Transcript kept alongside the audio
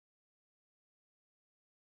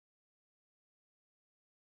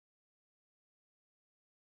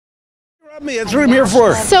Me, that's what I'm here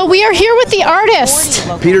for. So we are here with the artist.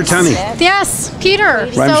 Peter Tunney. Yes, Peter.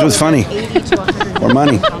 Rhymes with funny. Or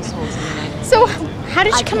money. So how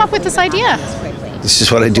did you come up with this idea? This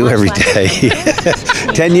is what I do every day.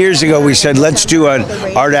 10 years ago, we said, let's do an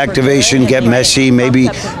art activation, get messy, maybe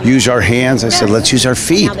use our hands. I said, let's use our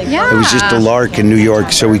feet. Yeah. It was just a lark in New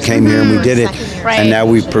York, so we came here and we did it. Right. And now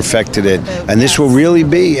we've perfected it. And this will really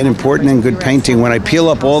be an important and good painting. When I peel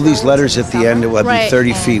up all these letters at the end, it will be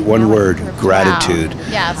 30 feet, one word, gratitude. Wow.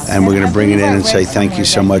 Yes. And we're going to bring it in and say thank you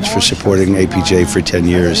so much for supporting APJ for 10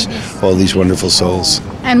 years, all these wonderful souls.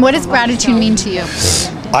 And what does gratitude mean to you?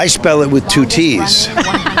 I spell it with 2 T's.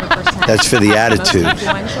 That's for the attitude,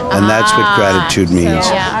 and that's what gratitude means.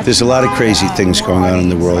 There's a lot of crazy things going on in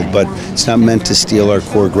the world, but it's not meant to steal our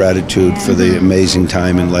core gratitude for the amazing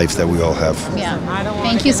time in life that we all have. Yeah.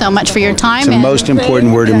 Thank you so much for your time. It's the most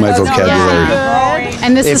important word in my vocabulary.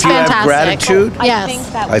 And this is fantastic. If you have gratitude,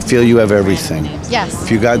 yes, I feel you have everything. Yes. If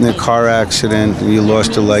you got in a car accident and you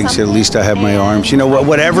lost a leg, at least I have my arms. You know,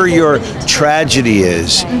 whatever your tragedy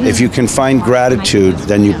is, if you can find gratitude,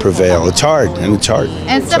 then you prevail. It's hard, and it's hard.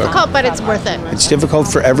 And it's difficult, but it's worth it. It's difficult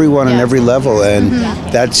for everyone on every level, and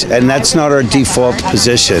that's not our default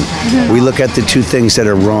position. We look at the 2 things that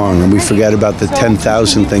are wrong, and we forget about the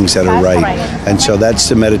 10,000 things that are right. And so that's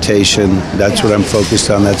the meditation. That's what I'm focused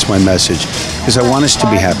on. That's my message, because I want us to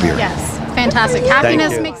be happier. Yes, fantastic.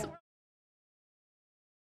 Happiness makes